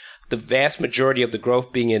industry, the vast majority of the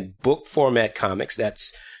growth being in book format comics,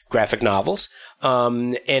 that's graphic novels,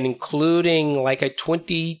 and including like a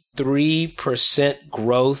 23%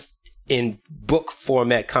 growth in book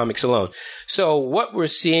format comics alone. So what we're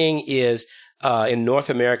seeing is in North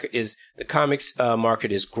America is the comics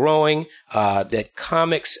market is growing, that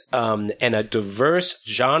comics and a diverse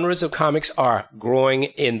genres of comics are growing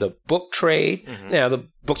in the book trade. Mm-hmm. Now, the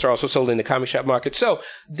books are also sold in the comic shop market. So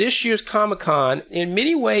this year's Comic-Con, in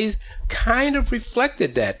many ways, kind of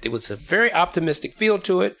reflected that. It was a very optimistic feel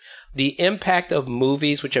to it. The impact of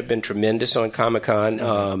movies, which have been tremendous on Comic-Con,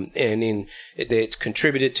 and it's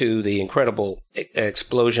contributed to the incredible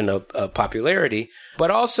explosion of popularity.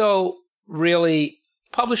 But also, really,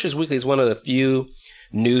 Publishers Weekly is one of the few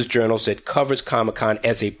news journals that covers Comic-Con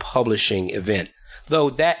as a publishing event. Though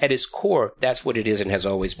that, at its core, that's what it is and has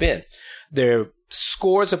always been. There are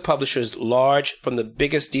scores of publishers, large, from the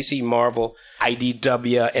biggest DC, Marvel,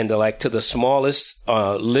 IDW, and the like, to the smallest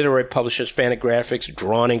literary publishers, Fantagraphics,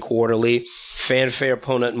 Drawn and Quarterly, Fanfare,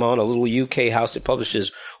 Ponant Mon, a little UK house that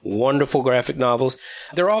publishes wonderful graphic novels.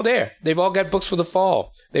 They're all there. They've all got books for the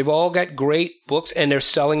fall. They've all got great books, and they're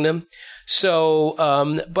selling them. So,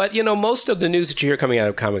 but, most of the news that you hear coming out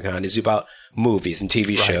of Comic-Con is about movies and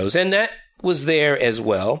TV shows, and that was there as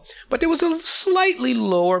well, but there was a slightly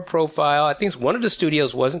lower profile. I think one of the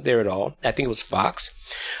studios wasn't there at all. I think it was Fox.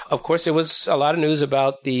 Of course, there was a lot of news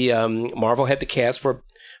about the Marvel had the cast for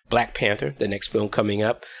Black Panther, the next film coming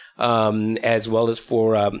up, as well as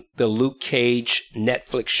for the Luke Cage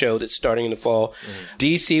Netflix show that's starting in the fall. Mm-hmm.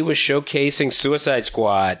 DC was showcasing Suicide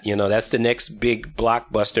Squad. That's the next big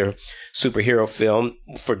blockbuster superhero film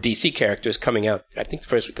for DC characters coming out, I think, the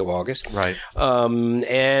first week of August. Right. And,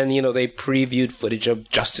 they previewed footage of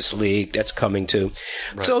Justice League that's coming too.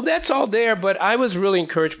 Right. So that's all there, but I was really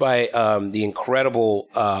encouraged by the incredible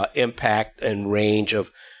impact and range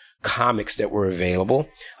of comics that were available.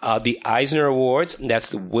 The Eisner Awards, that's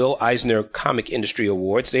the Will Eisner Comic Industry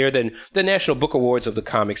Awards. They are the National Book Awards of the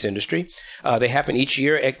comics industry. They happen each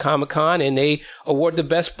year at Comic-Con, and they award the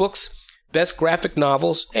best books, best graphic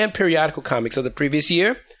novels, and periodical comics of the previous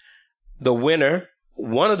year. The winner,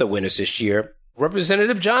 one of the winners this year,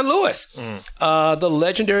 Representative John Lewis, the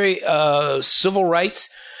legendary civil rights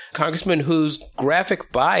congressman whose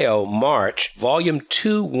graphic bio, March, Volume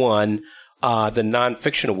 2 won the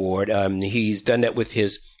Nonfiction Award. He's done that with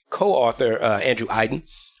his co-author, Andrew Aydin,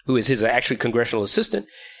 who is his actually congressional assistant.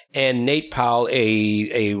 and Nate Powell,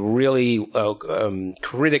 a really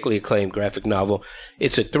critically acclaimed graphic novel.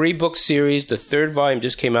 It's a 3-book series. The 3rd volume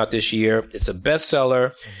just came out this year. It's a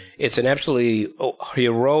bestseller. It's an absolutely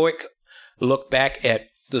heroic look back at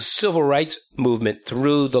the civil rights movement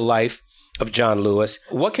through the life of John Lewis.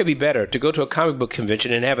 What could be better to go to a comic book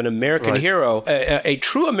convention and have an American hero, a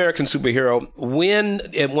true American superhero, win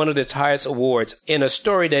at one of its highest awards in a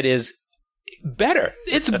story that is better.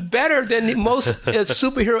 It's better than most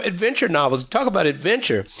superhero adventure novels. Talk about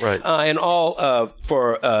adventure. Right. And all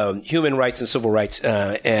for human rights and civil rights,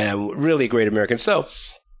 and really great American. So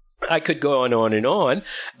I could go on and on,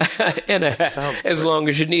 and as long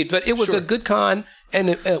as you need. But it was a good con,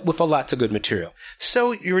 and with lots of good material.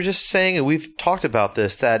 So you were just saying, and we've talked about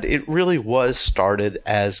this, that it really was started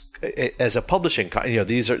as a publishing. You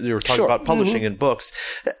were talking about publishing in books.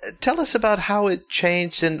 Tell us about how it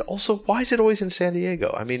changed, and also why is it always in San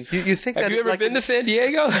Diego? I mean, you think have that you ever been to San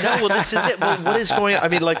Diego? No. Well, this is it. What is going on? I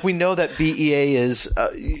mean, like we know that BEA is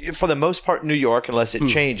for the most part New York, unless it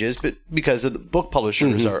changes, but because of the book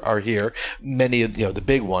publishers are here, many of the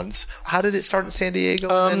big ones. How did it start in San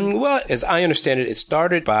Diego? Well, as I understand it, it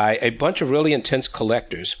started by a bunch of really intense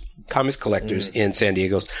collectors, comics collectors in San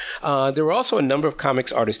Diego. There were also a number of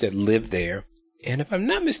comics artists that lived there. And if I'm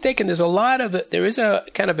not mistaken, there's a lot of it. There is a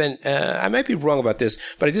kind of I might be wrong about this,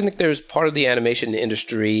 but I do think there's part of the animation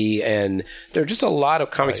industry, and there are just a lot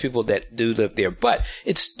of comics people that do live there. But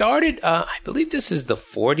it started, I believe this is the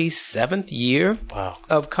 47th year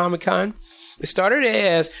of Comic-Con. It started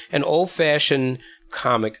as an old-fashioned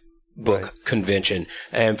comic book convention.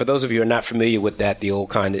 And for those of you who are not familiar with that, the old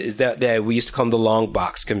kind is that we used to call them the long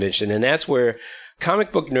box convention. And that's where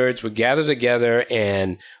comic book nerds would gather together,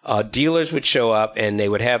 and dealers would show up, and they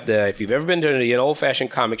would have if you've ever been to an old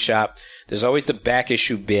fashioned comic shop, there's always the back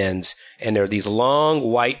issue bins, and there are these long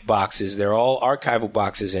white boxes. They're all archival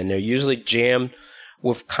boxes, and they're usually jammed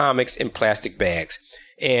with comics in plastic bags.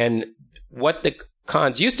 And what the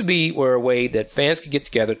cons used to be were a way that fans could get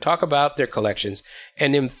together, talk about their collections,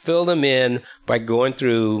 and then fill them in by going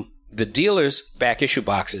through the dealers' back issue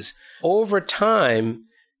boxes. Over time,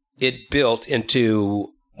 it built into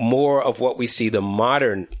more of what we see the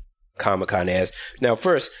modern Comic-Con as. Now,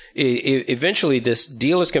 first, eventually this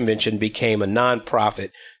dealers convention became a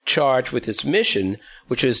nonprofit charged with its mission,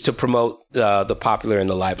 which is to promote the popular and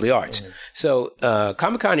the lively arts. So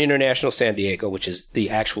Comic-Con International San Diego, which is the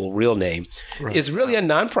actual real name, is really a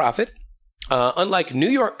nonprofit, unlike New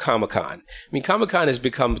York Comic-Con. I mean, Comic-Con has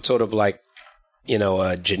become sort of like,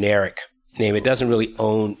 a generic name. It doesn't really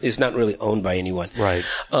it's not really owned by anyone. Right.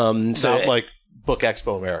 So not like Book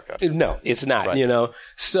Expo America. No, it's not,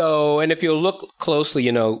 So, and if you look closely,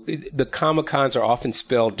 the Comic-Cons are often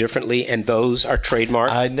spelled differently, and those are trademarked.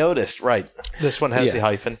 I noticed, right. This one has the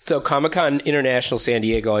hyphen. So Comic-Con International San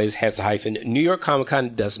Diego has the hyphen. New York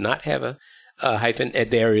Comic-Con does not have a hyphen.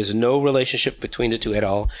 There is no relationship between the two at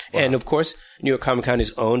all. Wow. And of course, New York Comic-Con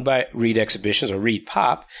is owned by Reed Exhibitions, or Reed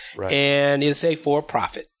Pop, and is a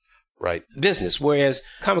for-profit business, whereas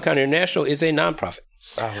Comic-Con International is a nonprofit.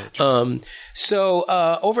 So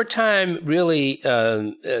over time, really,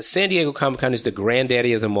 San Diego Comic-Con is the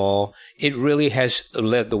granddaddy of them all. It really has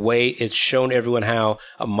led the way. It's shown everyone how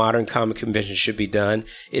a modern comic convention should be done.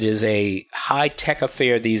 It is a high-tech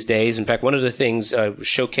affair these days. In fact, one of the things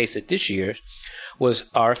showcased at this year was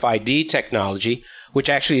RFID technology, which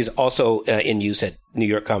actually is also in use at New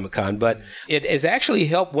York Comic Con. But it has actually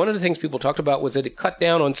helped. One of the things people talked about was that it cut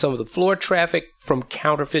down on some of the floor traffic from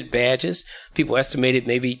counterfeit badges. People estimated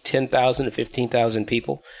maybe 10,000 to 15,000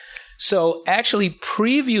 people. So actually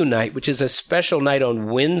preview night, which is a special night on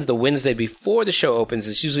the Wednesday before the show opens,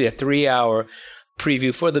 it's usually a 3-hour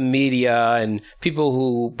preview for the media and people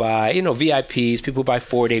who buy, VIPs, people who buy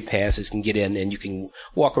 4-day passes can get in and you can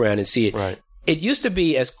walk around and see it. Right. It used to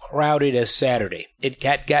be as crowded as Saturday. It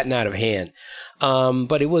had gotten out of hand.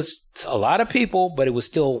 But it was a lot of people, but it was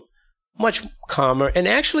still much calmer. And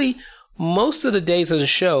actually, most of the days of the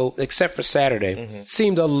show, except for Saturday,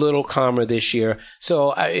 seemed a little calmer this year.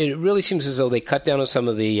 So it really seems as though they cut down on some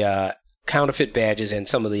of the counterfeit badges and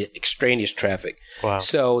some of the extraneous traffic. Wow.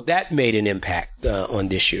 So that made an impact on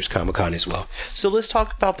this year's Comic-Con as well. So let's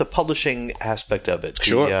talk about the publishing aspect of it.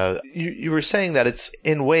 Sure. You were saying that it's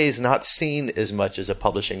in ways not seen as much as a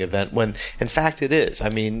publishing event when in fact it is. I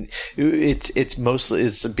mean, it's mostly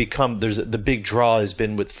become the big draw has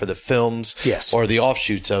been for the films or the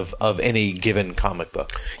offshoots of any given comic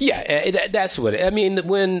book. Yeah, that's what I mean.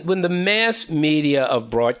 When the mass media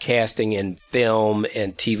of broadcasting and film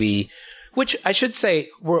and TV, which I should say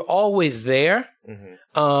were always there,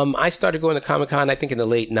 I started going to Comic-Con, I think, in the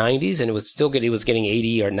late 90s, and it was getting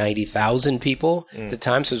 80 or 90,000 people at the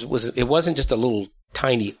time. So it wasn't just a little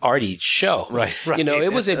tiny arty show. Right.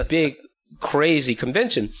 It was a big, crazy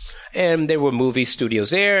convention, and there were movie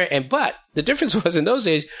studios there. But the difference was in those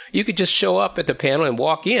days, you could just show up at the panel and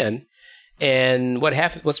walk in. And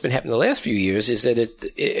what's been happening the last few years is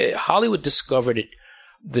that Hollywood discovered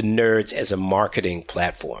the nerds as a marketing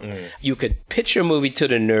platform. You could pitch your movie to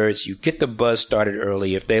the nerds. You get the buzz started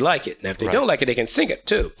early if they like it. Now, if they don't like it, they can sink it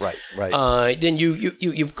too. Right. Then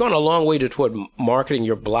you've gone a long way toward marketing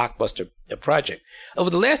your blockbuster project. Over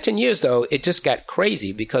the last 10 years, though, it just got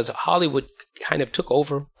crazy because Hollywood kind of took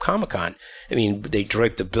over Comic-Con. I mean, they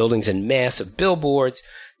draped the buildings in massive billboards.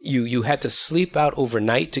 You had to sleep out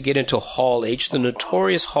overnight to get into Hall H, the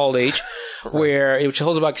notorious Hall H, which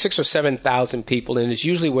holds about 6,000 or 7,000 people, and it's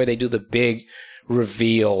usually where they do the big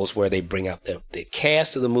reveals, where they bring out the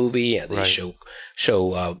cast of the movie and they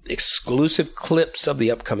show exclusive clips of the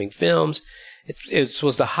upcoming films. It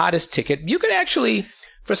was the hottest ticket. You could actually,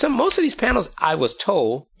 for most of these panels, I was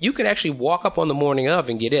told, you could actually walk up on the morning of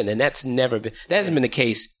and get in, and that hasn't been the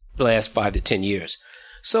case the last 5 to 10 years.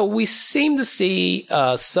 So we seem to see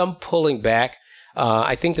some pulling back.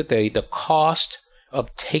 I think that the cost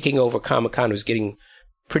of taking over Comic-Con was getting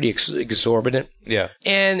pretty exorbitant. Yeah.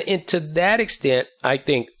 And to that extent, I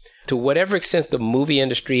think, to whatever extent the movie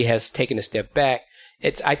industry has taken a step back,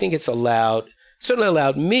 I think it's certainly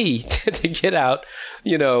allowed me to get out,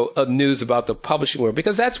 news about the publishing world,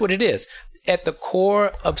 because that's what it is. At the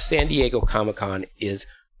core of San Diego Comic-Con is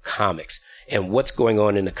comics. And what's going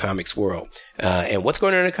on in the comics world. And what's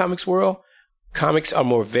going on in the comics world? Comics are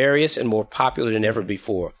more various and more popular than ever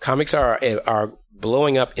before. Comics are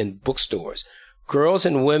blowing up in bookstores. Girls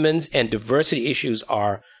and women's and diversity issues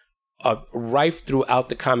are rife throughout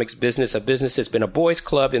the comics business, a business that's been a boys'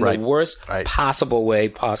 club in the worst possible way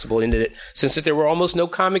possible. Since there were almost no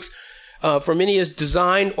comics for many years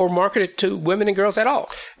designed or marketed to women and girls at all.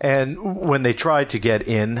 And when they tried to get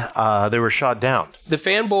in, they were shot down. The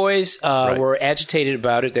fanboys were agitated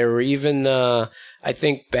about it. There were even, I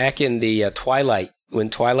think, back in the Twilight,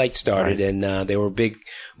 when Twilight started, and there were big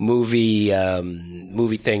movie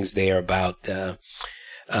things there about the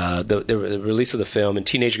release of the film, and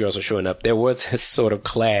teenage girls are showing up. There was this sort of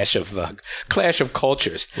clash of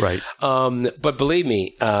cultures. Right. But believe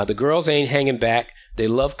me, the girls ain't hanging back. They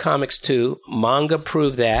love comics too. Manga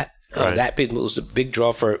proved that. That was a big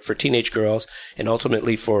draw for teenage girls and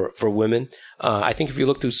ultimately for women. I think if you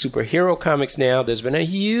look through superhero comics now, there's been a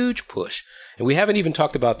huge push. And we haven't even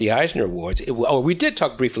talked about the Eisner Awards. We did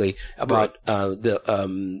talk briefly about the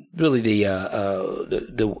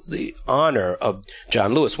honor of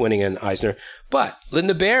John Lewis winning an Eisner. But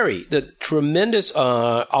Linda Barry, the tremendous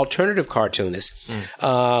alternative cartoonist,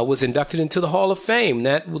 was inducted into the Hall of Fame.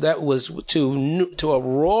 That was to a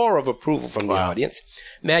roar of approval from the audience.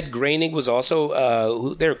 Matt Groening was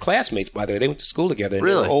also they're classmates, by the way. They went to school together. And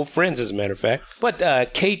really? They were old friends, as a matter of fact.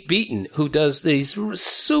 But Kate Beaton, who does these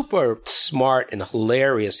super smart and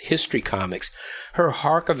hilarious history comics, her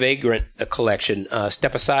Hark a Vagrant collection,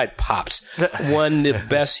 Step Aside Pops, won the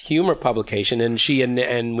best humor publication. And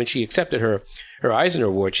when she accepted her Eisner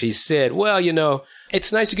Award, she said, well,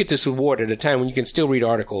 it's nice to get this award at a time when you can still read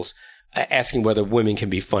articles asking whether women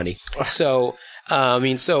can be funny. So...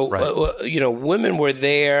 women were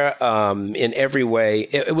there in every way.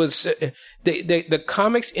 It was the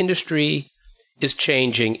comics industry is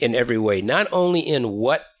changing in every way, not only in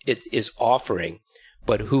what it is offering,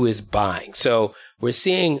 but who is buying. So we're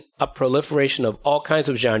seeing a proliferation of all kinds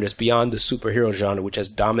of genres beyond the superhero genre, which has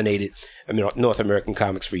dominated North American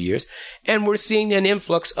comics for years. And we're seeing an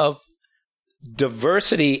influx of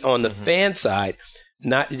diversity on the fan side,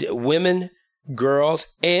 not women, girls,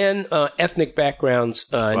 and ethnic backgrounds,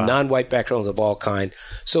 non-white backgrounds of all kind.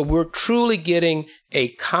 So we're truly getting a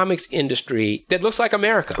comics industry that looks like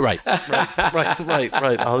America. Right.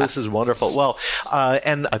 Oh, this is wonderful. Well,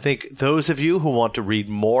 and I think those of you who want to read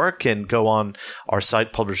more can go on our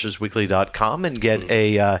site, publishersweekly.com, and get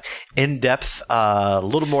a in-depth,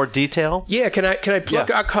 little more detail. Yeah, can I plug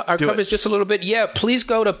our covers just a little bit? Yeah, please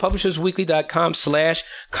go to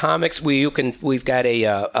publishersweekly.com/comics. We've got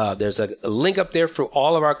there's a link up there for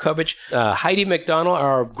all of our coverage. Heidi McDonald,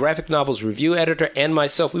 our graphic novels review editor, and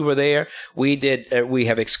myself, we were there. We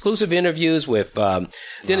have exclusive interviews with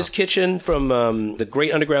Dennis Kitchen from the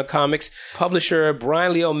Great Underground Comics, publisher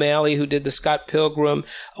Brian Lee O'Malley, who did the Scott Pilgrim,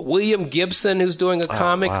 William Gibson, who's doing a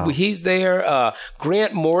comic. He's there.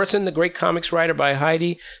 Grant Morrison, the great comics writer by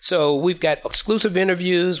Heidi. So we've got exclusive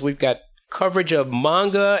interviews. We've got coverage of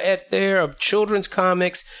manga of children's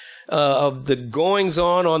comics, of the goings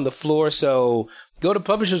on the floor. So Go to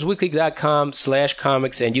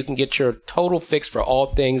publishersweekly.com/comics and you can get your total fix for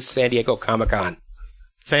all things San Diego Comic-Con.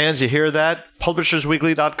 Fans, you hear that?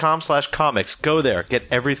 Publishersweekly.com/comics. Go there. Get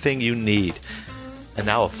everything you need. And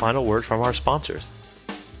now a final word from our sponsors.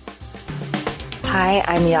 Hi,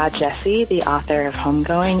 I'm Ya Jessie, the author of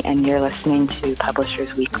Homegoing, and you're listening to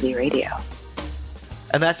Publishers Weekly Radio.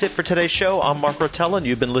 And that's it for today's show. I'm Mark Rotella, and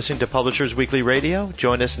you've been listening to Publishers Weekly Radio.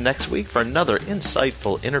 Join us next week for another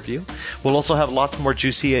insightful interview. We'll also have lots more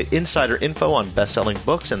juicy insider info on best-selling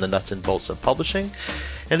books and the nuts and bolts of publishing.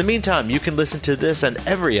 In the meantime, you can listen to this and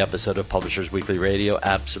every episode of Publishers Weekly Radio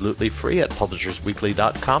absolutely free at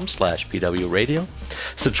publishersweekly.com/PW Radio.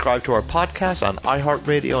 Subscribe to our podcast on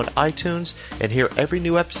iHeartRadio and iTunes, and hear every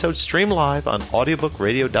new episode stream live on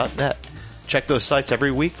audiobookradio.net. Check those sites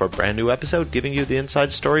every week for a brand new episode giving you the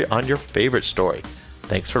inside story on your favorite story.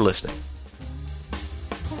 Thanks for listening.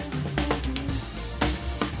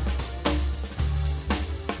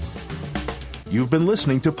 You've been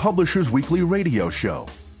listening to Publishers Weekly Radio Show.